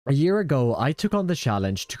A year ago, I took on the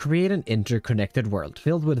challenge to create an interconnected world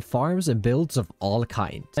filled with farms and builds of all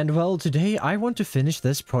kinds. And well, today I want to finish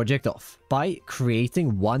this project off by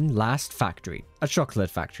creating one last factory. A chocolate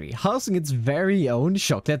factory, housing its very own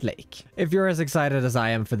chocolate lake. If you're as excited as I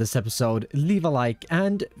am for this episode, leave a like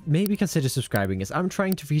and maybe consider subscribing as I'm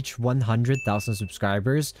trying to reach 100,000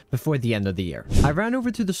 subscribers before the end of the year. I ran over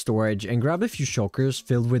to the storage and grabbed a few shulkers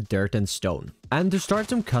filled with dirt and stone. And to start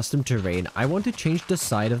some custom terrain, I want to change the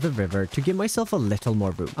side of the river to give myself a little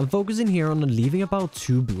more room. I'm focusing here on leaving about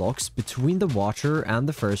 2 blocks between the water and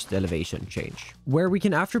the first elevation change, where we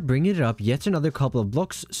can, after bringing it up yet another couple of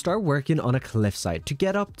blocks, start working on a cliffside to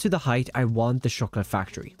get up to the height I want the chocolate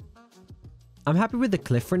factory. I'm happy with the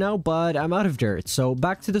cliff for now, but I'm out of dirt, so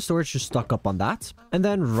back to the storage to stock up on that, and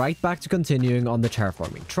then right back to continuing on the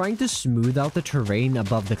terraforming, trying to smooth out the terrain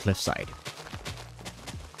above the cliffside.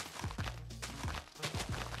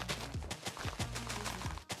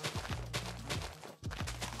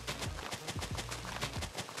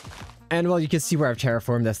 And well, you can see where I've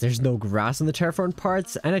terraformed this. There's no grass on the terraformed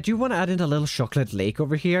parts. And I do want to add in a little chocolate lake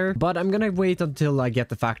over here. But I'm going to wait until I get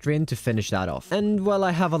the factory in to finish that off. And well,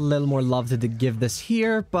 I have a little more love to give this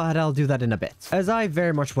here, but I'll do that in a bit, as I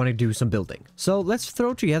very much want to do some building. So let's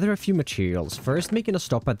throw together a few materials. First, making a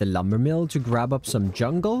stop at the lumber mill to grab up some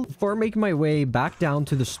jungle before making my way back down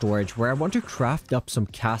to the storage where I want to craft up some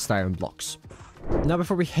cast iron blocks. Now,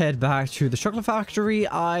 before we head back to the chocolate factory,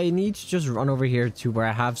 I need to just run over here to where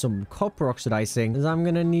I have some copper oxidizing, as I'm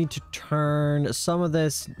gonna need to turn some of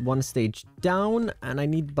this one stage down, and I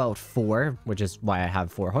need about 4, which is why I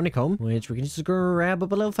have 4 honeycomb, which we can just grab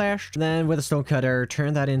up a little fast. Then with a stone cutter,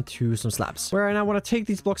 turn that into some slabs, where I now want to take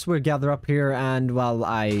these blocks we gather up here, and well,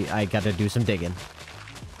 I gotta do some digging.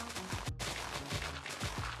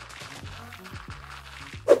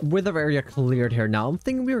 With our area cleared here now, I'm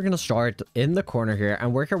thinking we were going to start in the corner here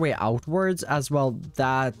and work our way outwards, as well.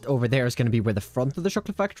 That over there is going to be where the front of the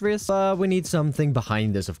chocolate factory is. We need something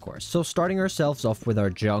behind this, of course. So starting ourselves off with our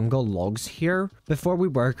jungle logs here before we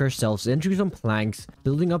work ourselves into some planks,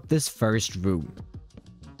 building up this first room.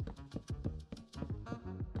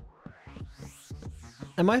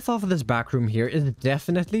 And my thought for this back room here is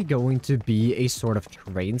definitely going to be a sort of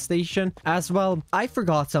train station. As well, I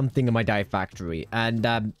forgot something in my dye factory, and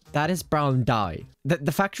that is brown dye.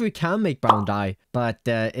 The factory can make brown dye, but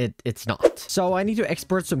it's not. So I need to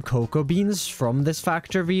export some cocoa beans from this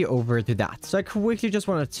factory over to that. So I quickly just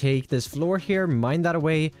want to take this floor here, mine that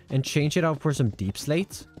away, and change it out for some deep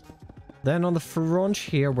slate. Then on the front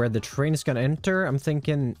here where the train is going to enter, I'm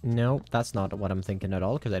thinking, no, that's not what I'm thinking at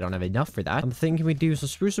all, because I don't have enough for that. I'm thinking we do some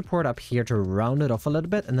spruce support up here to round it off a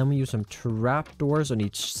little bit, and then we use some trap doors on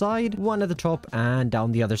each side, one at the top and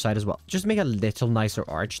down the other side as well. Just make a little nicer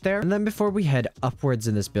arch there. And then before we head upwards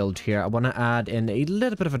in this build here, I want to add in a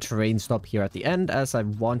little bit of a train stop here at the end, as I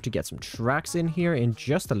want to get some tracks in here in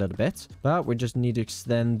just a little bit. But we just need to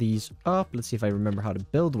extend these up. Let's see if I remember how to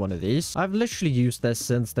build one of these. I've literally used this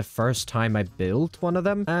since the first time I built one of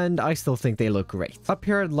them, and I still think they look great. Up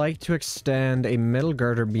here, I'd like to extend a middle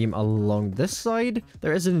girder beam along this side.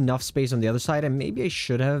 There isn't enough space on the other side, and maybe I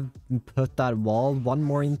should have put that wall one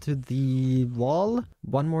more into the wall.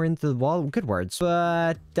 Good words,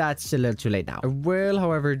 but that's a little too late now. I will,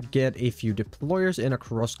 however, get a few deployers in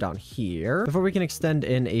across down here before we can extend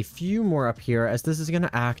in a few more up here, as this is going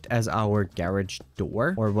to act as our garage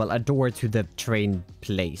door, or well, a door to the train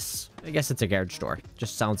place. I guess it's a garage door.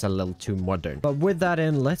 Just sounds a little too modern. But with that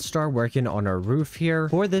in, let's start working on our roof here.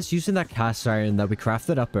 For this, using that cast iron that we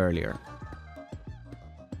crafted up earlier.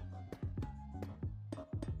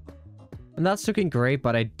 And that's looking great,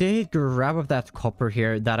 but I did grab up that copper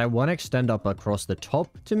here that I want to extend up across the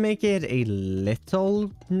top to make it a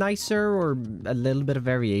little nicer, or a little bit of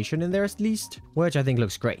variation in there at least, which I think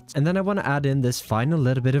looks great. And then I want to add in this final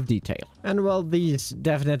little bit of detail. And well, these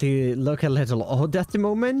definitely look a little odd at the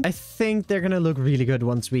moment. I think they're gonna look really good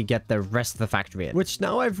once we get the rest of the factory in, which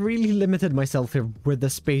now I've really limited myself here with the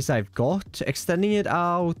space I've got, extending it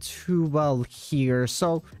out to, well, here.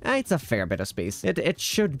 So it's a fair bit of space. It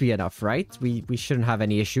should be enough, right? We shouldn't have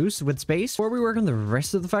any issues with space. Before we work on the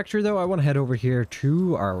rest of the factory though, I want to head over here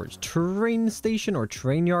to our train station or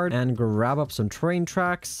train yard and grab up some train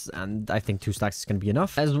tracks, and I think 2 stacks is going to be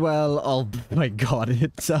enough as well. Oh my god,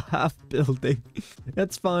 it's a half building.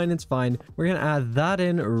 It's fine, it's fine. We're gonna add that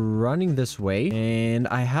in running this way, and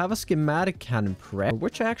I have a schematic cannon prep,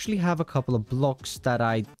 which I actually have a couple of blocks that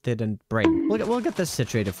I didn't bring. We'll get this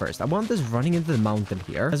situated first. I want this running into the mountain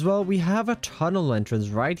here as well. We have a tunnel entrance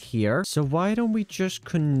right here, so why don't we just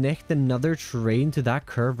connect another train to that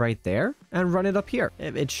curve right there and run it up here?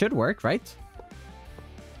 It should work, right?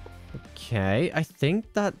 Okay, I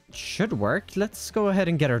think that should work. Let's go ahead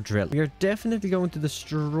and get our drill. We are definitely going to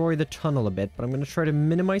destroy the tunnel a bit, but I'm going to try to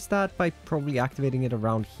minimize that by probably activating it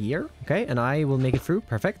around here. Okay, and I will make it through.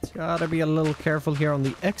 Perfect. Gotta be a little careful here on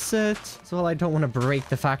the exit. So I don't want to break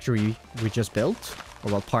the factory we just built.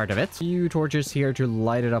 Or, well, part of it. Few torches here to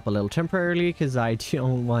light it up a little temporarily because I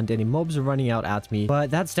don't want any mobs running out at me. But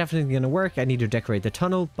that's definitely going to work. I need to decorate the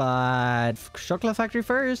tunnel, but chocolate factory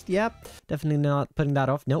first. Yep, definitely not putting that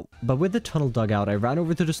off. Nope. But with the tunnel dug out, I ran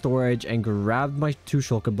over to the storage and grabbed my 2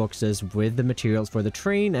 shulker boxes with the materials for the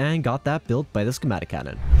train and got that built by the schematic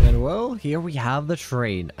cannon. And well, here we have the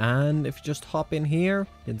train. And if you just hop in here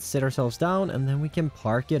and sit ourselves down, and then we can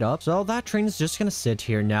park it up. So that train is just going to sit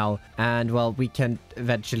here now. And well, we can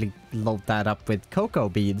eventually load that up with cocoa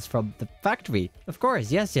beans from the factory. Of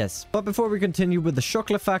course, yes. But before we continue with the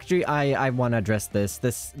chocolate factory, I want to address this.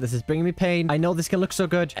 This is bringing me pain. I know this can look so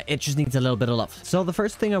good. It just needs a little bit of love. So the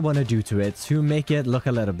first thing I want to do to it to make it look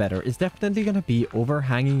a little better is definitely going to be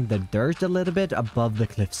overhanging the dirt a little bit above the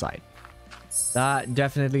cliffside. That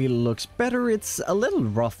definitely looks better. It's a little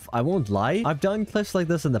rough, I won't lie. I've done cliffs like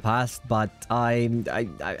this in the past, but I've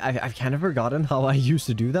kind of forgotten how I used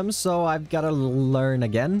to do them, so I've got to learn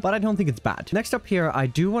again, but I don't think it's bad. Next up here, I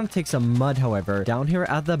do want to take some mud, however, down here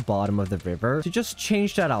at the bottom of the river to just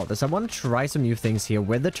change that out, as I want to try some new things here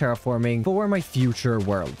with the terraforming for my future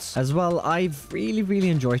worlds. As well, I've really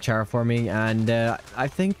enjoyed terraforming, and I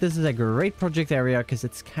think this is a great project area because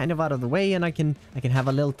it's kind of out of the way, and I can have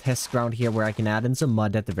a little test ground here where I can add in some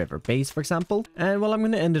mud at the river base, for example. And well, I'm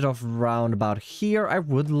going to end it off round about here. I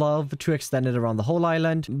would love to extend it around the whole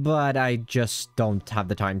island, but I just don't have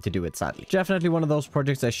the time to do it, sadly. Definitely one of those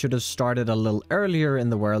projects I should have started a little earlier in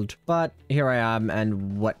the world, but here I am,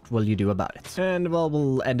 and what will you do about it? And well,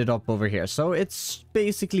 we'll end it up over here. So it's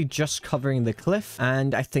basically just covering the cliff,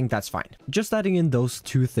 and I think that's fine. Just adding in those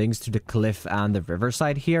 2 things to the cliff and the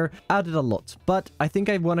riverside here added a lot, but I think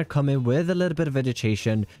I want to come in with a little bit of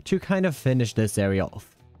vegetation to kind of finish this area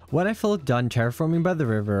off. When I felt done terraforming by the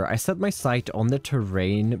river, I set my sight on the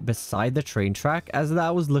terrain beside the train track, as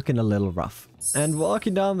that was looking a little rough. And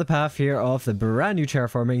walking down the path here of the brand new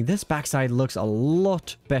terraforming, this backside looks a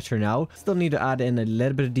lot better now. Still need to add in a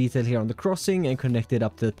little bit of detail here on the crossing and connect it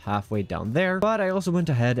up to the pathway down there. But I also went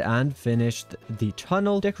ahead and finished the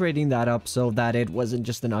tunnel, decorating that up so that it wasn't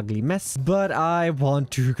just an ugly mess. But I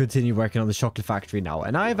want to continue working on the chocolate factory now.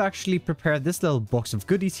 And I've actually prepared this little box of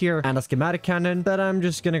goodies here and a schematic cannon that I'm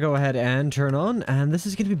just going to go ahead and turn on. And this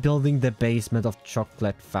is going to be building the basement of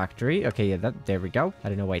chocolate factory. Okay, yeah, there we go. I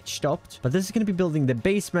don't know why it stopped. But this is going to be building the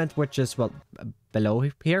basement, which is, well, below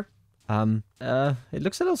here. It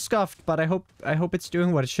looks a little scuffed, but I hope it's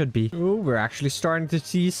doing what it should be. Oh, we're actually starting to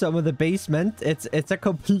see some of the basement. It's a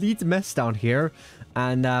complete mess down here.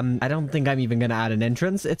 And I don't think I'm even gonna add an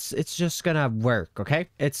entrance. It's just gonna work, okay?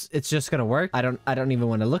 It's just gonna work. I don't even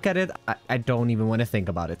want to look at it. I don't even want to think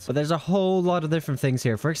about it. But there's a whole lot of different things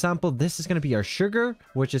here. For example, this is gonna be our sugar,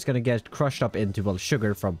 which is gonna get crushed up into, well,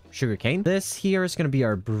 sugar from sugarcane. This here is gonna be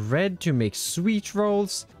our bread to make sweet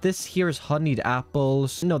rolls. This here is honeyed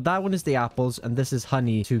apples. No, that one is the apples, and this is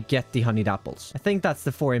honey to get the honeyed apples. I think that's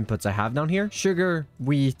the 4 inputs I have down here: sugar,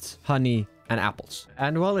 wheat, honey, and apples.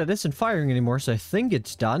 And well, it isn't firing anymore, so I think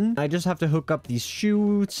it's done. I just have to hook up these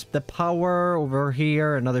chutes, the power over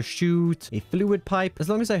here, another chute, a fluid pipe. As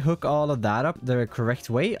long as I hook all of that up the correct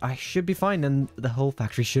way, I should be fine, and the whole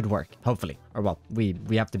factory should work, hopefully. Or well, we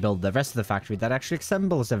have to build the rest of the factory that actually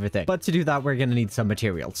assembles everything. But to do that, we're gonna need some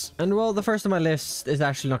materials. And well, the first on my list is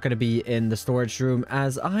actually not gonna be in the storage room,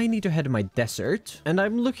 as I need to head to my desert. And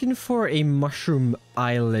I'm looking for a mushroom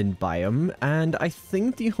island biome, and I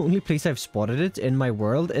think the only place I've spotted it in my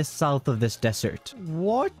world is south of this desert.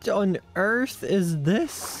 What on earth is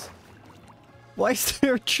this? Why is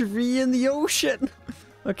there a tree in the ocean?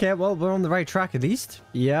 Okay, well, we're on the right track at least.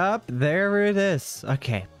 Yep, there it is.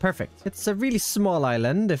 Okay, perfect. It's a really small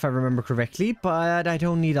island, if I remember correctly, but I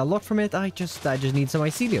don't need a lot from it. I just need some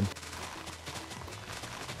mycelium.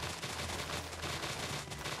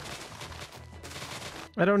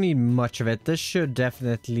 I don't need much of it. This should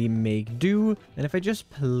definitely make do. And if I just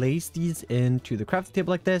place these into the crafting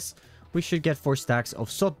table like this, we should get 4 stacks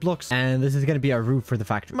of salt blocks, and this is going to be our roof for the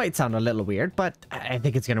factory. Might sound a little weird, but I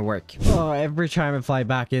think it's going to work. Oh, every time I fly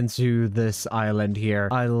back into this island here,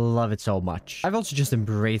 I love it so much. I've also just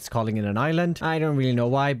embraced calling it an island. I don't really know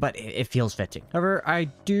why, but it feels fitting. However, I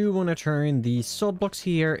do want to turn the salt blocks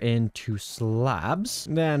here into slabs,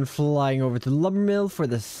 then flying over to the lumber mill for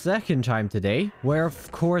the 2nd time today, where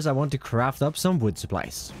of course I want to craft up some wood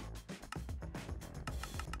supplies.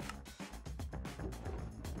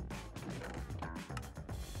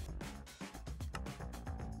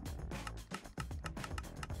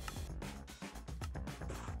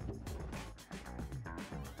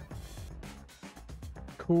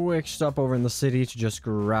 quick stop over in the city to just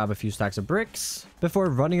grab a few stacks of bricks before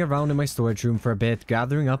running around in my storage room for a bit,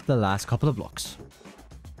 gathering up the last couple of blocks.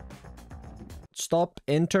 Stop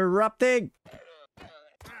interrupting!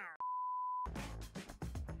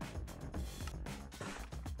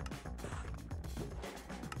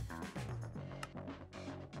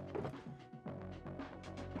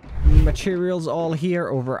 Materials all here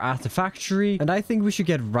over at the factory, and I think we should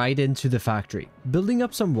get right into the factory. Building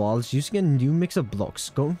up some walls using a new mix of blocks,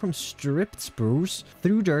 going from stripped spruce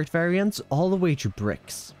through dirt variants all the way to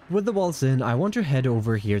bricks. With the walls in, I want to head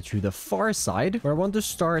over here to the far side, where I want to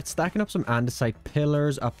start stacking up some andesite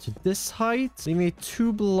pillars up to this height, leaving a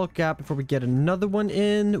 2-block gap before we get another one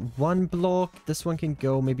in. 1 block. This one can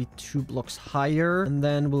go maybe 2 blocks higher, and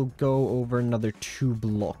then we'll go over another 2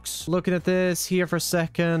 blocks. Looking at this here for a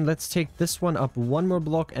second, let's take this one up 1 more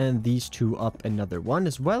block and these 2 up another 1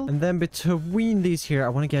 as well. And then between these here, I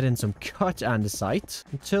want to get in some cut andesite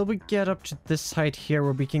until we get up to this height here,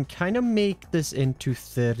 where we can kind of make this into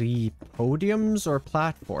 3 podiums or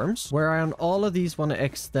platforms, where I on all of these want to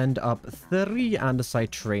extend up 3 andesite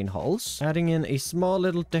train hulls, adding in a small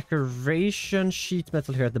little decoration sheet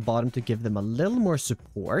metal here at the bottom to give them a little more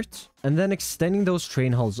support, and then extending those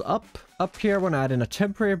train hulls up. Up here, I want to add in a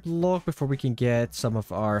temporary block before we can get some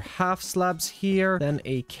of our half slabs here, then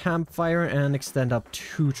a campfire, and extend up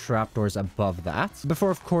 2 trapdoors above that, before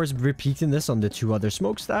of course repeating this on the 2 other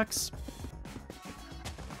smokestacks.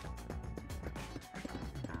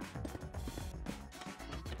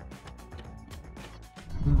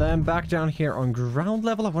 Then back down here on ground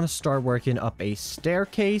level, I want to start working up a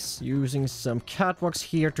staircase using some catwalks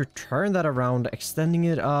here to turn that around, extending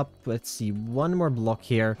it up. Let's see, 1 more block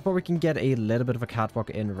here before we can get a little bit of a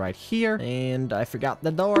catwalk in right here. And I forgot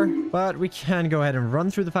the door, but we can go ahead and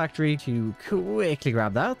run through the factory to quickly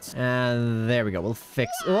grab that. And there we go. We'll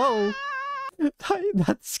fix... Whoa!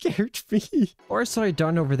 That scared me. Or sorry,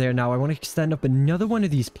 done over there now. I want to extend up another one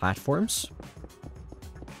of these platforms.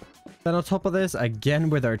 Then on top of this, again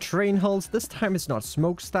with our train hulls, this time it's not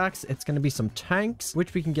smokestacks, it's going to be some tanks,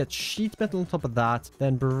 which we can get sheet metal on top of that,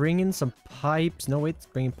 then bring in some pipes, no wait,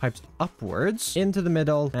 bringing pipes upwards into the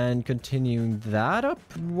middle and continuing that up.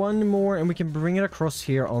 1 more and we can bring it across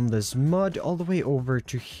here on this mud all the way over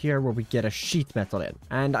to here where we get a sheet metal in.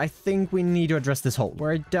 And I think we need to address this hole.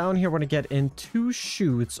 Where down here, we're going to get in 2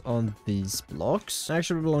 chutes on these blocks.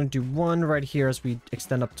 Actually, we'll only do 1 right here as we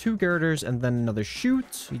extend up 2 girders and then another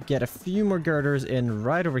chute. We get a few more girders in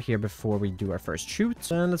right over here before we do our first chute.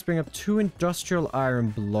 And let's bring up 2 industrial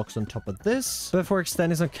iron blocks on top of this before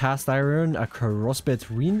extending some cast iron across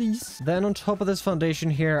between these. Then on top of this foundation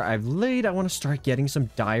here I've laid, I want to start getting some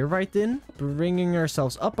diorite in, bringing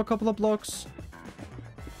ourselves up a couple of blocks.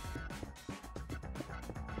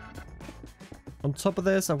 On top of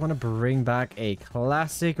this, I want to bring back a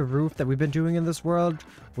classic roof that we've been doing in this world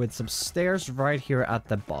with some stairs right here at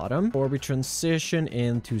the bottom, before we transition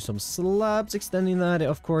into some slabs, extending that,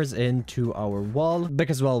 of course, into our wall,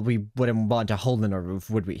 because, well, we wouldn't want a hole in our roof,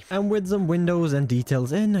 would we? And with some windows and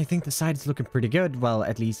details in, I think the side is looking pretty good. Well,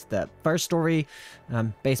 at least the first story.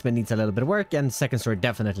 Basement needs a little bit of work, and second story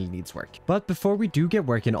definitely needs work. But before we do get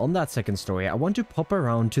working on that second story, I want to pop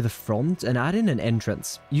around to the front and add in an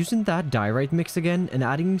entrance, using that diorite mix again and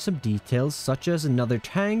adding some details such as another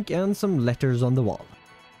tank and some letters on the wall.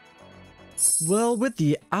 Well, with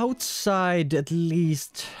the outside at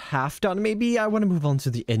least half done, maybe I want to move on to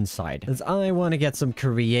the inside, as I want to get some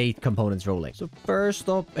create components rolling. So first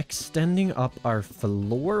up, extending up our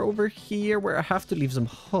floor over here, where I have to leave some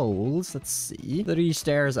holes. Let's see, 3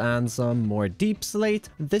 stairs and some more deep slate.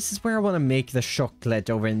 This is where I want to make the chocolate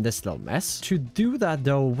over in this little mess. To do that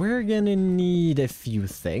though, we're gonna need a few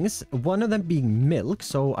things, one of them being milk.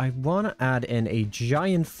 So I want to add in a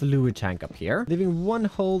giant fluid tank up here, leaving 1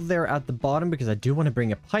 hole there at the bottom because I do want to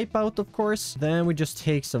bring a pipe out, of course. Then we just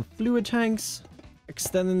take some fluid tanks,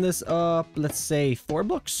 extending this up, let's say 4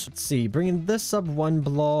 blocks. Let's see, bringing this up 1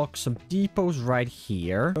 block, some depots right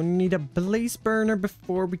here. We need a blaze burner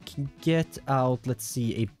before we can get out, let's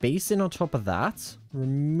see, a basin on top of that,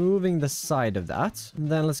 removing the side of that. And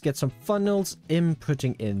then let's get some funnels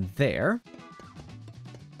inputting in there.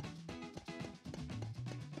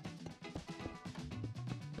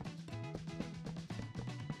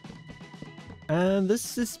 And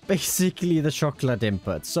this is basically the chocolate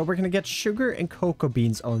input. So we're going to get sugar and cocoa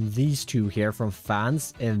beans on these 2 here from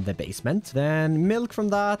fans in the basement. Then milk from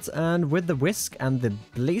that, and with the whisk and the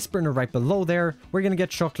blaze burner right below there, we're going to get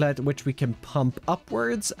chocolate, which we can pump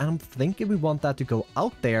upwards. And I'm thinking we want that to go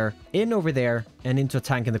out there, in over there, and into a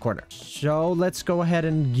tank in the corner. So let's go ahead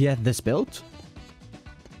and get this built.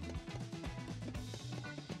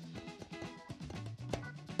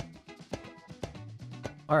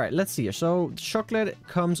 All right, let's see here. So chocolate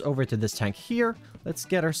comes over to this tank here. Let's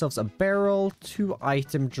get ourselves a barrel, 2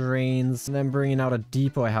 item drains, and then bringing out a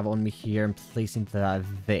depot I have on me here and placing that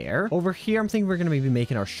there. Over here, I'm thinking we're going to be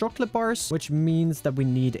making our chocolate bars, which means that we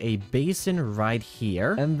need a basin right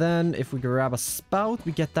here. And then if we grab a spout,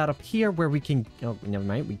 we get that up here where we can... Oh, never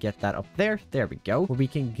mind. We get that up there. There we go. Where we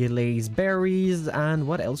can glaze berries. And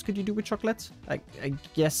what else could you do with chocolate? I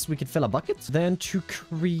guess we could fill a bucket. Then to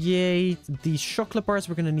create these chocolate bars,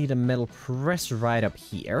 we're going to need a metal press right up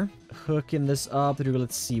here. Hooking this up through,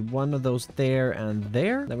 let's see, one of those there and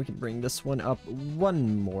there. Then we can bring this one up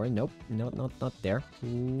one more. Nope, no, not there.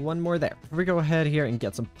 One more there. If we go ahead here and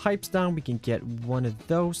get some pipes down, we can get one of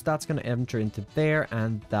those. That's going to enter into there,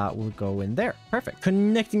 and that will go in there. Perfect.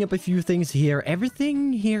 Connecting up a few things here.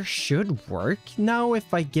 Everything here should work. Now,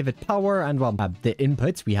 if I give it power and, well, have the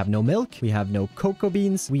inputs, we have no milk, we have no cocoa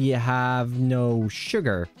beans, we have no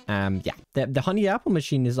sugar. Yeah, the honey apple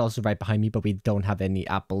machine is also right behind me, but we don't have any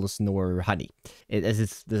apples nor honey.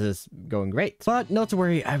 This is going great. But not to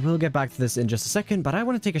worry, I will get back to this in just a second, but I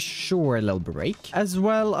want to take a short little break. As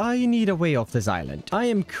well, I need a way off this island. I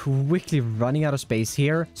am quickly running out of space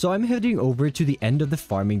here, so I'm heading over to the end of the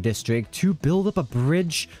farming district to build up a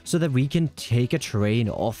bridge so that we can take a train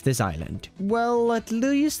off this island. Well, at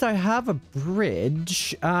least I have a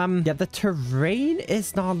bridge. Yeah, the terrain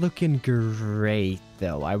is not looking great,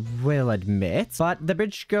 though, I will admit. But the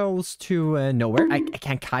bridge goes to nowhere. I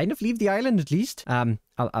can kind of leave the island at least.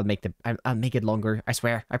 I'll make it longer, I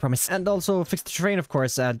swear, I promise. And also fix the terrain, of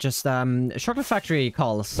course. Chocolate factory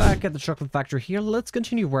calls. Back at the chocolate factory here, let's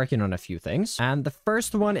continue working on a few things. And the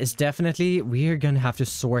first one is definitely we're gonna have to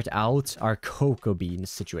sort out our cocoa bean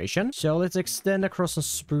situation. So let's extend across some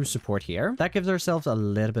spruce support here. That gives ourselves a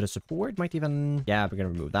little bit of support. Might even, yeah, we're gonna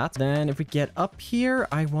remove that. Then if we get up here,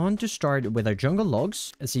 I want to start with our jungle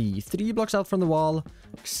logs. Let's see, 3 blocks out from the wall.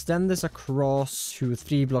 Extend this across to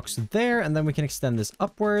 3 blocks there, and then we can extend this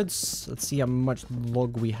upwards. Let's see how much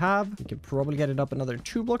log we have. We can probably get it up another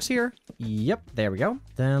 2 blocks here. Yep, there we go.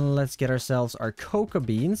 Then let's get ourselves our cocoa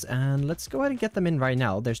beans, and let's go ahead and get them in right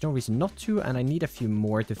now. There's no reason not to, and I need a few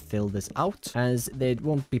more to fill this out, as they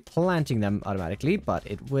won't be planting them automatically, but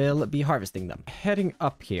it will be harvesting them. Heading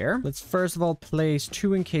up here, let's first of all place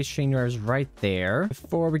 2 encased chain wires right there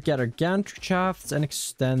before we get our gantry shafts and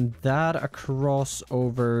extend that across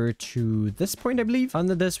over to this point, I believe.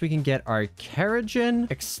 Under this, we can get our carriage in,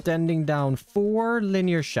 extending down 4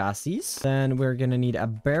 linear chassis. Then we're gonna need a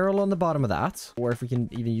barrel on the bottom of that, or if we can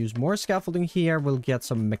even use more scaffolding here, we'll get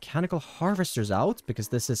some mechanical harvesters out, because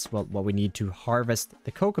this is, well, what we need to harvest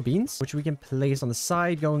the cocoa beans, which we can place on the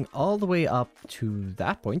side going all the way up to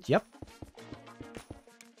that point. Yep.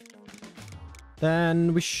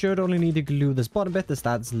 Then we should only need to glue this bottom bit, as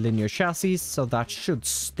that's linear chassis, so that should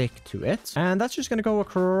stick to it. And that's just going to go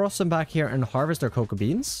across and back here and harvest our cocoa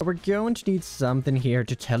beans. We're going to need something here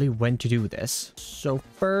to tell you when to do this. So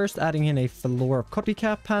first, adding in a floor of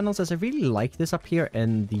copycat panels, as I really like this up here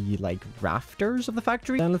in the, like, rafters of the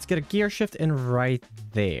factory. Then let's get a gear shift in right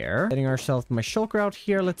there. Getting ourselves my shulker out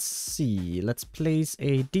here. Let's see. Let's place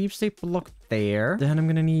a deep state block there. Then I'm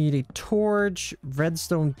gonna need a torch,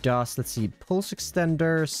 redstone dust. Let's see, pulse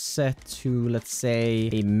extender set to, let's say,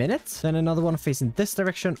 a minute. Then another one facing this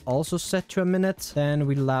direction, also set to a minute. Then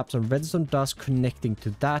we lap some redstone dust connecting to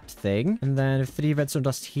that thing. And then 3 redstone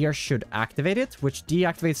dust here should activate it, which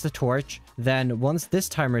deactivates the torch. Then once this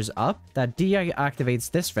timer is up, that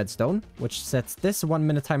deactivates this redstone, which sets this 1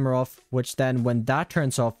 minute timer off, which then when that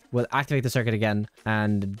turns off, will activate the circuit again,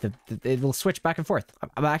 and it will switch back and forth.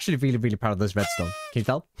 I'm actually really proud of this redstone. Can you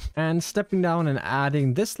tell? And stepping down and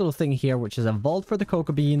adding this little thing here, which is a vault for the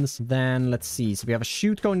cocoa beans. Then let's see. So we have a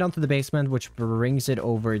chute going down to the basement, which brings it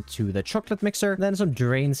over to the chocolate mixer. Then some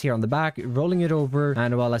drains here on the back, rolling it over.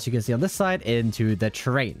 And well, as you can see on this side, into the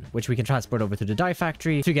train, which we can transport over to the dye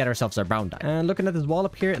factory to get ourselves our brown dye. And looking at this wall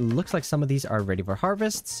up here, it looks like some of these are ready for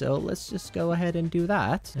harvest. So let's just go ahead and do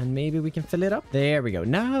that. And maybe we can fill it up. There we go.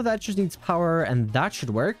 Now that just needs power, and that should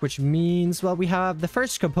work, which means, well, we have the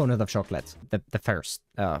first component of chocolate. The first.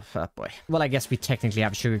 Oh, boy. Well, I guess we technically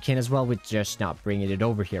have sugarcane as well. We're just not bringing it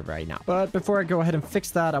over here right now. But before I go ahead and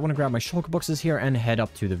fix that, I want to grab my shulker boxes here and head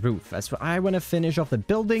up to the roof, as I want to finish off the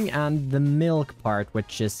building and the milk part,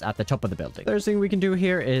 which is at the top of the building. First thing we can do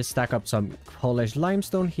here is stack up some polished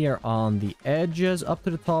limestone here on the edges, up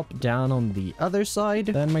to the top, down on the other side.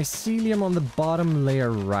 Then mycelium on the bottom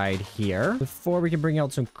layer right here. Before we can bring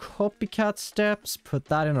out some copycat steps, put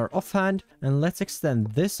that in our offhand, and let's extend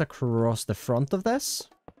this across the front of this.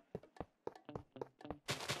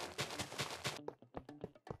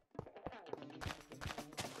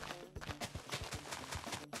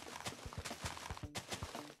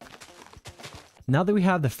 Now that we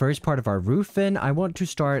have the first part of our roof in, I want to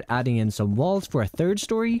start adding in some walls for a third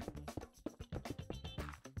story.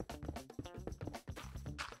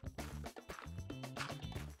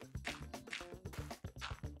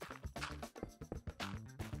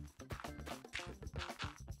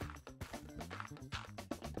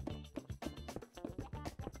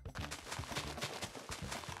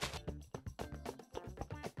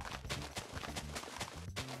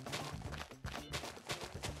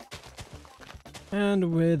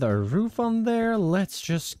 And with our roof on there, let's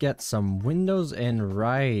just get some windows in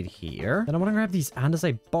right here. Then I want to grab these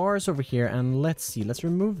andesite bars over here and let's see. Let's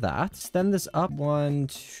remove that. Extend this up 1,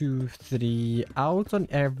 2, 3 out on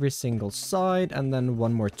every single side. And then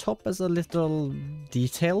one more top as a little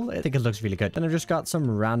detail. I think it looks really good. Then I've just got some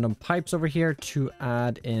random pipes over here to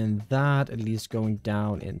add in that. At least going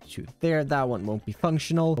down into there. That one won't be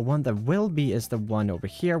functional. The one that will be is the one over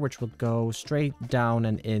here, which will go straight down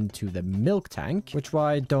and into the milk tank. Which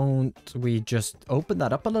why don't we just open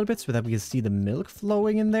that up a little bit so that we can see the milk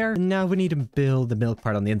flowing in there. And now we need to build the milk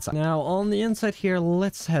part on the inside. Now on the inside here,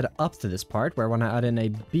 let's head up to this part where I want to add in a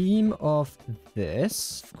beam of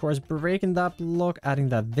this. Of course, breaking that block, adding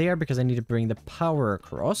that there because I need to bring the power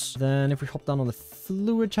across. Then if we hop down on the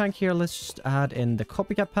fluid tank here, let's just add in the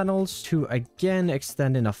copycat panels to again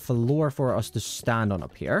extend in a floor for us to stand on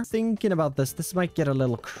up here. Thinking about this might get a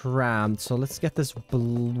little cramped. So let's get this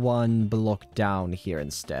one block down here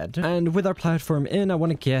instead. And with our platform in, I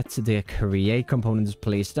want to get the create components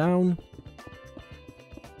placed down.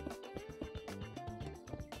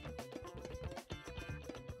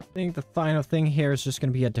 I think the final thing here is just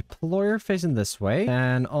going to be a deployer facing this way.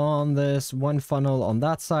 And on this one funnel on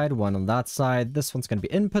that side, one on that side, this one's going to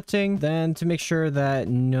be inputting. Then to make sure that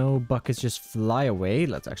no buckets just fly away,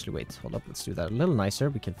 let's actually wait. Hold up. Let's do that a little nicer.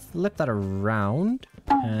 We can flip that around.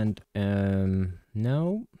 And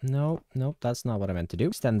no, that's not what I meant to do.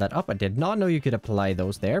 Extend that up. I did not know you could apply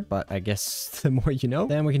those there, but I guess the more you know.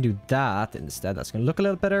 Then we can do that instead. That's going to look a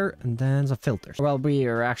little better. And then some filters. Well, we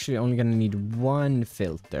are actually only going to need one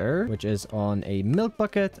filter, which is on a milk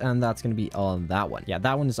bucket, and that's going to be on that one. Yeah,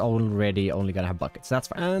 that one is already only going to have buckets. That's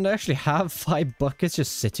fine. And I actually have 5 buckets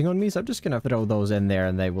just sitting on me, so I'm just going to throw those in there,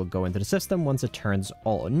 and they will go into the system once it turns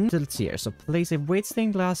on. So let's see here. So place a weight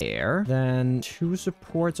stained glass here, then 2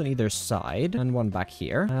 supports on either side, and one back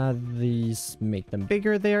here. These make them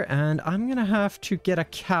bigger there, and I'm gonna have to get a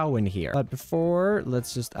cow in here. But before,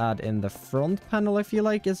 let's just add in the front panel. I feel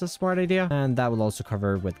like is a smart idea, and that will also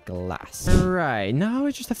cover with glass. Right, now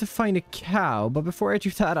I just have to find a cow, but before I do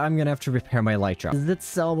that, I'm gonna have to repair my light trap.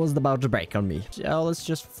 It's almost about to break on me. So let's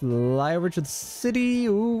just fly over to the city.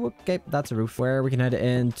 Ooh, okay, that's a roof where we can head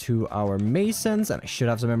into our masons, and I should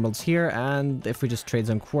have some emeralds here. And if we just trade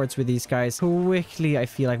some quartz with these guys quickly, I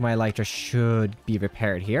feel like my light trap should be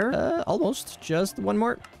repaired here. Almost. Just one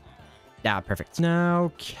more. Yeah, perfect.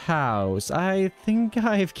 Now, cows. I think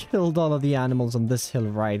I've killed all of the animals on this hill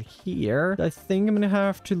right here. I think I'm gonna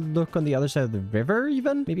have to look on the other side of the river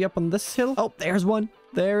even. Maybe up on this hill. Oh, there's one.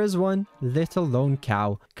 There is one little lone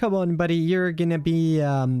cow. Come on, buddy. You're gonna be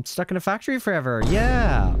stuck in a factory forever.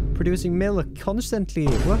 Yeah. Producing milk constantly.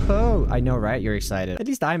 Whoa. I know, right? You're excited. At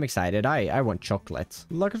least I'm excited. I want chocolate.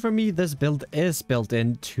 Lucky for me, this build is built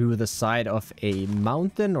into the side of a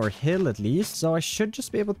mountain or hill at least. So I should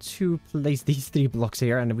just be able to place these 3 blocks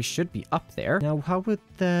here and we should be up there. Now, how would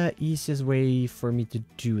the easiest way for me to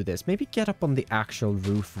do this? Maybe get up on the actual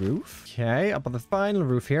roof. Okay, up on the final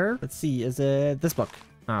roof here. Let's see. Is it this block?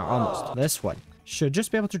 Almost. This one. Should just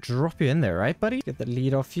be able to drop you in there, right, buddy? Get the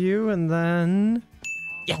lead off you, and then...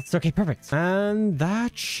 Yes, okay, perfect. And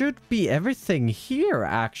that should be everything here,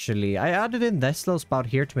 actually. I added in this little spout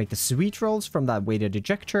here to make the sweet rolls from that weighted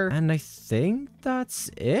ejector. And I think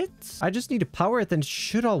that's it. I just need to power it and it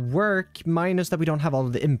should all work, minus that we don't have all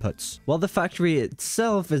of the inputs. While the factory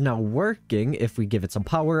itself is now working, if we give it some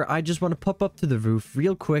power, I just want to pop up to the roof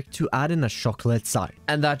real quick to add in a chocolate sign.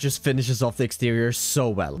 And that just finishes off the exterior so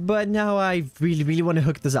well. But now I really want to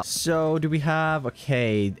hook this up. So do we have,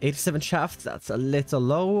 okay, 87 shafts. That's a little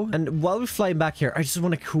low. And while we're flying back here, I just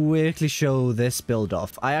want to quickly show this build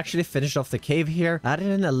off. I actually finished off the cave here, added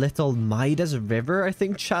in a little Midas River, I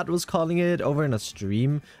think chat was calling it, over in a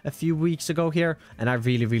stream a few weeks ago here, and I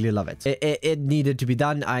really love it. It needed to be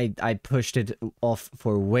done. I pushed it off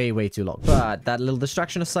for way too long. But that little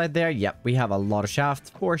distraction aside there, yep, we have a lot of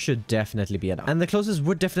shaft. 4 should definitely be enough. And the closest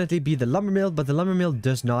would definitely be the lumber mill, but the lumber mill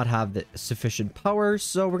does not have the sufficient power,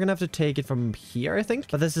 so we're gonna have to take it from here, I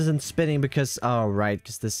think. But this isn't spinning because, oh right,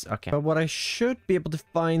 because this... Okay. But what I should be able to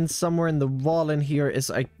find somewhere in the wall in here is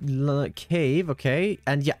a cave. Okay.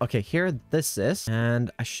 And yeah, okay, here this is.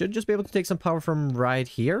 And I should just be able to take some power from right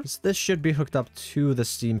here. So this should be hooked up to the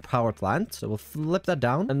steam power plant. So we'll flip that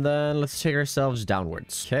down. And then let's take ourselves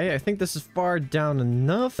downwards. Okay, I think this is far down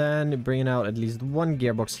enough. Then bringing out at least one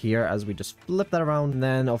gearbox here as we just flip that around. And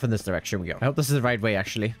then off in this direction we go. I hope this is the right way,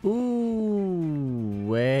 actually. Ooh,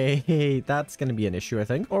 wait. That's gonna be an issue, I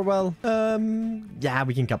think. Or, well, yeah,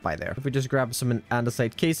 we can cut by there. If we just grab some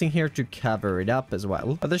andesite casing here to cover it up as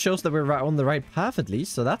well. But this shows that we're on the right path at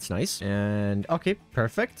least, so that's nice. And, okay,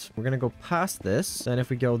 perfect. We're gonna go past this. And if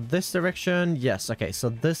we go this direction, yes, okay. So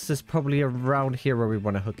this is probably around here where we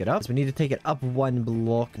want to hook it up. So we need to take it up one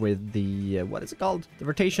block with the, what is it called? The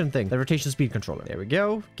rotation thing. The rotation speed controller. There we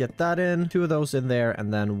go. Get that in. Two of those in there.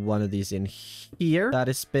 And then one of these in here. That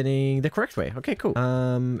is spinning the correct way. Okay, cool.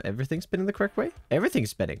 Everything's spinning the correct way? Everything's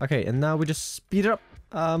spinning. Okay, and now we just speed it up.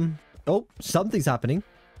 Oh, something's happening.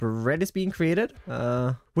 Bread is being created.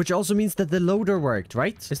 Which also means that the loader worked,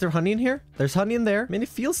 right? Is there honey in here? There's honey in there. I mean, it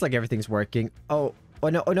feels like everything's working. Oh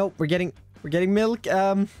no, oh no. We're getting milk.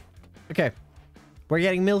 Okay. We're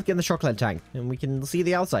getting milk in the chocolate tank, and we can see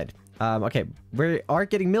the outside. Okay, we are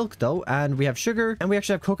getting milk though, and we have sugar, and we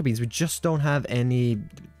actually have cocoa beans. We just don't have the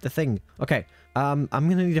thing. Okay, I'm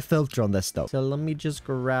gonna need a filter on this though. So let me just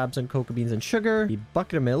grab some cocoa beans and sugar, a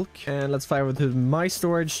bucket of milk, and let's fly over to my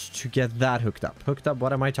storage to get that hooked up. Hooked up,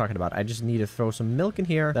 what am I talking about? I just need to throw some milk in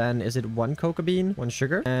here. Then is it one cocoa bean, one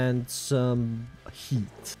sugar, and some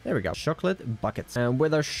heat. There we go. Chocolate buckets. And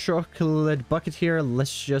with our chocolate bucket here,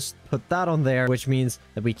 let's just put that on there, which means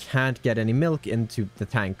that we can't get any milk into the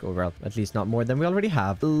tank, or well, at least not more than we already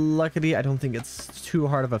have. Luckily, I don't think it's too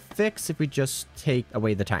hard of a fix if we just take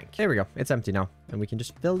away the tank. There we go. It's empty now. And we can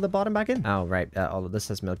just fill the bottom back in. Oh, right. All of this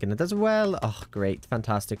has milk in it as well. Oh, great.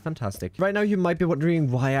 Fantastic. Fantastic. Right now, you might be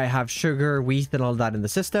wondering why I have sugar, wheat, and all that in the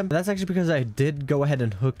system. That's actually because I did go ahead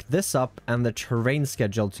and hook this up and the terrain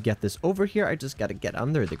schedule to get this over here. I just got to get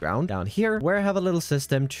under the ground down here where I have a little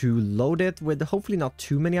system to load it with hopefully not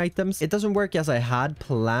too many items. It doesn't work as I had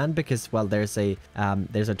planned because, well, there's a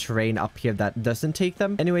terrain up here that doesn't take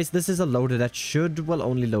them. Anyways, this is a loader that should, well,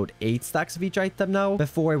 only load 8 stacks of each item now.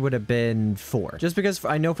 Before it would have been 4. Just because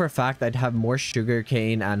I know for a fact I'd have more sugar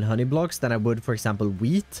cane and honey blocks than I would, for example,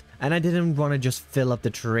 wheat. And I didn't want to just fill up the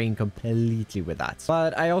terrain completely with that.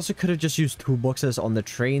 But I also could have just used toolboxes on the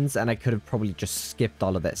trains, and I could have probably just skipped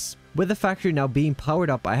all of this. With the factory now being powered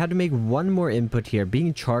up, I had to make one more input here,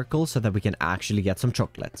 being charcoal, so that we can actually get some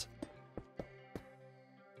chocolate.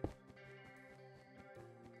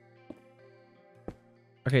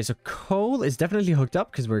 Okay, so coal is definitely hooked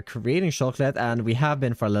up because we're creating chocolate, and we have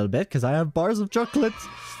been for a little bit because I have bars of chocolate.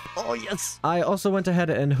 Oh, yes. I also went ahead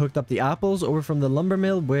and hooked up the apples over from the lumber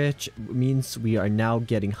mill, which means we are now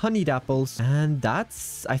getting honeyed apples. And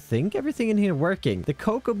that's, I think, everything in here working. The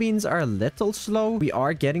cocoa beans are a little slow. We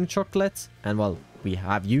are getting chocolate, and well, we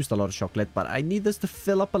have used a lot of chocolate, but I need this to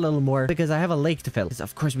fill up a little more because I have a lake to fill. Because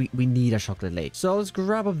of course we need a chocolate lake. So let's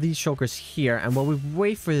grab up these chokers here, and while we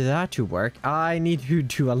wait for that to work, I need to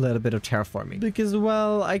do a little bit of terraforming because,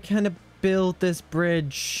 well, I kind of built this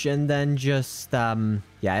bridge and then just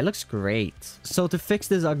yeah, it looks great. So to fix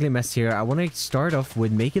this ugly mess here, I want to start off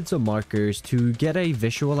with making some markers to get a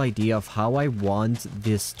visual idea of how I want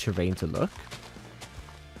this terrain to look.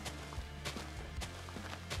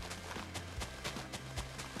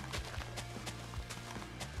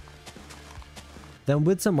 Then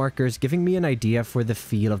with some markers giving me an idea for the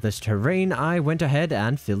feel of this terrain, I went ahead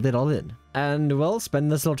and filled it all in. And well, spending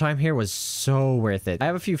this little time here was so worth it. I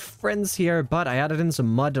have a few friends here, but I added in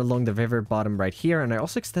some mud along the river bottom right here, and I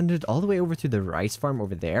also extended it all the way over to the rice farm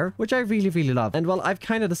over there, which I really love. And well, I've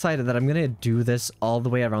kind of decided that I'm gonna do this all the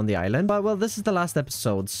way around the island, but well, this is the last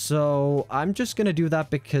episode, so I'm just gonna do that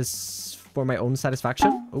because for my own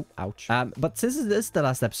satisfaction. Oh, ouch. But since this is the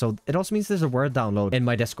last episode, it also means there's a word download in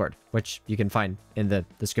my Discord, which you can find in the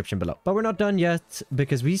description below. But we're not done yet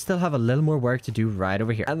because we still have a little more work to do right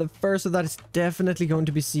over here. And the first of that is definitely going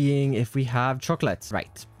to be seeing if we have chocolate.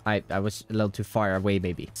 Right. I was a little too far away,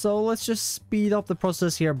 maybe. So let's just speed up the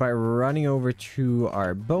process here by running over to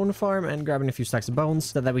our bone farm and grabbing a few stacks of bones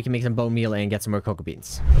so that we can make some bone meal and get some more cocoa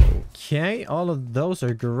beans. Okay, all of those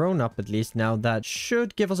are grown up at least now. That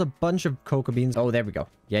should give us a bunch of cocoa beans. Oh, there we go.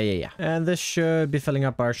 Yeah. And this should be filling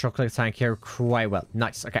up our chocolate tank here quite well.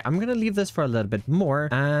 Nice. Okay, I'm gonna leave this for a little bit more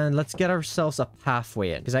and let's get ourselves up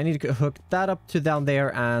halfway in because I need to hook that up to down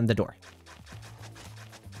there and the door.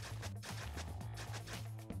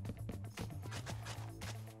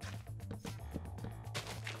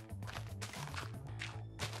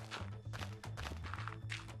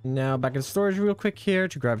 Now back in storage real quick here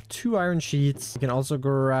to grab 2 iron sheets. You can also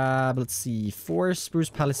grab, let's see, 4 spruce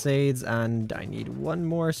palisades, and I need 1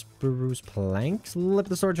 more spruce plank. Flip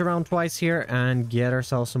the storage around twice here and get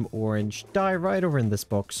ourselves some orange dye right over in this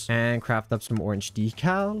box, and craft up some orange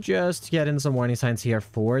decal just to get in some warning signs here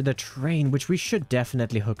for the train, which we should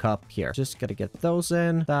definitely hook up here. Just gotta get those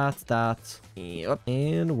in. That, yep,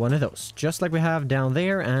 and 1 of those, just like we have down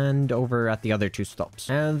there and over at the other 2 stops.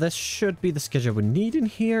 And this should be the schedule we need in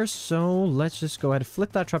here, so let's just go ahead and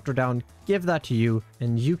flip that trapdoor down, give that to you,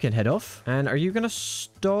 and you can head off. And are you gonna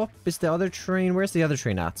stop? Is the other train, where's the other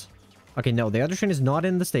train at? Okay, no, the other train is not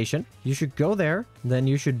in the station. You should go there, then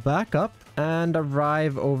you should back up and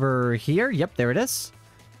arrive over here. Yep, there it is.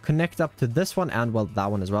 Connect up to this one and, well, that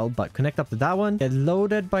one as well, but connect up to that one. Get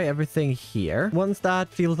loaded by everything here. Once that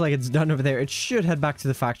feels like it's done over there, it should head back to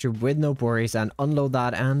the factory with no worries and unload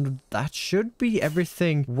that, and that should be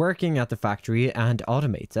everything working at the factory and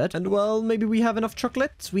automated. And, well, maybe we have enough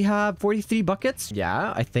chocolate. We have 43 buckets.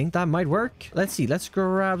 Yeah, I think that might work. Let's see. Let's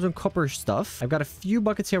grab some copper stuff. I've got a few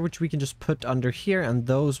buckets here which we can just put under here, and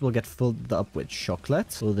those will get filled up with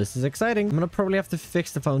chocolate. So this is exciting. I'm gonna probably have to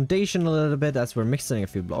fix the foundation a little bit as we're mixing a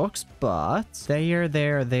few blocks, but there, and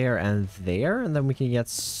there, and then we can get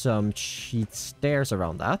some cheat stairs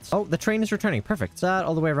around that. Oh, the train is returning. Perfect. That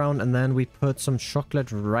all the way around, and then we put some chocolate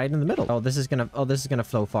right in the middle. Oh, this is gonna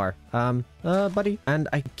flow far. Buddy. And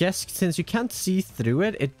I guess since you can't see through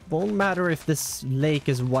it, it won't matter if this lake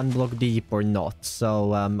is 1 block deep or not.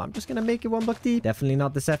 So, I'm just gonna make it 1 block deep. Definitely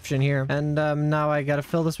not deception here. And, now I gotta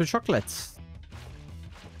fill this with chocolate.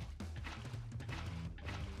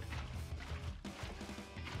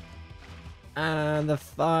 And the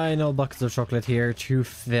final buckets of chocolate here to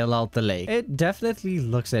fill out the lake. It definitely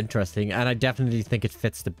looks interesting, and I definitely think it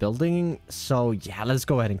fits the building. So yeah, let's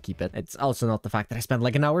go ahead and keep it. It's also not the fact that I spent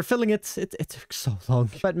like an hour filling it. It took so long,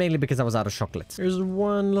 but mainly because I was out of chocolate. There's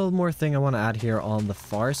one little more thing I want to add here on the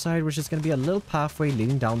far side, which is going to be a little pathway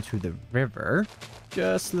leading down to the river.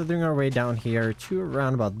 Just slithering our way down here to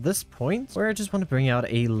around about this point, where I just want to bring out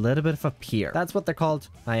a little bit of a pier. That's what they're called.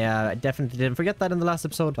 I definitely didn't forget that in the last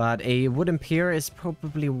episode, but a wooden pier is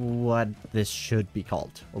probably what this should be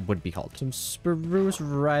called, or would be called. Some spruce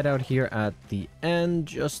right out here at the end,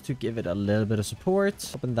 just to give it a little bit of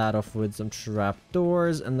support. Open that off with some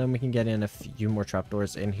trapdoors, and then we can get in a few more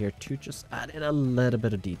trapdoors in here to just add in a little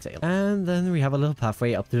bit of detail. And then we have a little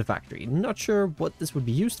pathway up to the factory. Not sure what this would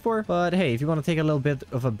be used for, but hey, if you want to take a little bit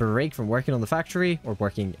of a break from working on the factory or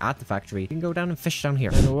working at the factory, you can go down and fish down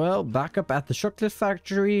here. And well, back up at the chocolate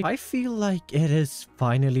factory, I feel like it has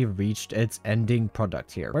finally reached its ending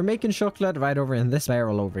product here. We're making chocolate right over in this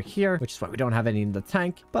barrel over here, which is why we don't have any in the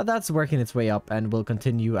tank, but that's working its way up and will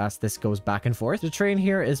continue as this goes back and forth. The train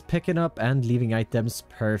here is picking up and leaving items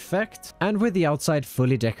perfect, and with the outside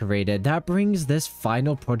fully decorated, that brings this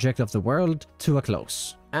final project of the world to a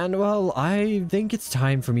close. And well, I think it's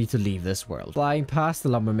time for me to leave this world. Flying past the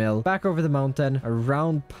lumber mill, back over the mountain,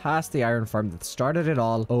 around past the iron farm that started it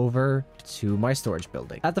all, over to my storage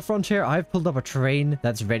building. At the front here, I've pulled up a train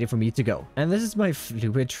that's ready for me to go. And this is my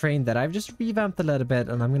fluid train that I've just revamped a little bit,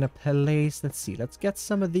 and I'm gonna place, let's see, let's get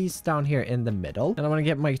some of these down here in the middle. And I want to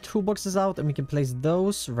get my toolboxes out, and we can place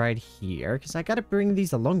those right here, because I gotta bring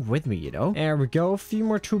these along with me, you know? There we go. A few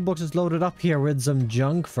more toolboxes loaded up here with some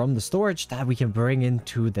junk from the storage that we can bring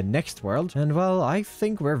into the next world. And well, I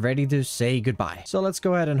think we're ready to say goodbye. So let's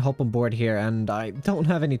go ahead and hop on board here, and I don't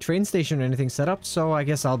have any train station or anything set up, so I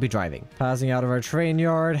guess I'll be driving. Passing out of our train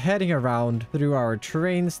yard, heading around through our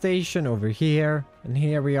train station over here, and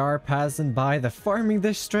here we are passing by the farming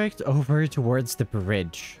district over towards the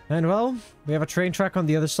bridge. And well, we have a train track on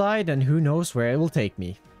the other side, and who knows where it will take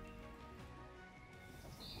me.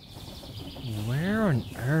 Where on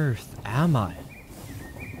earth am I?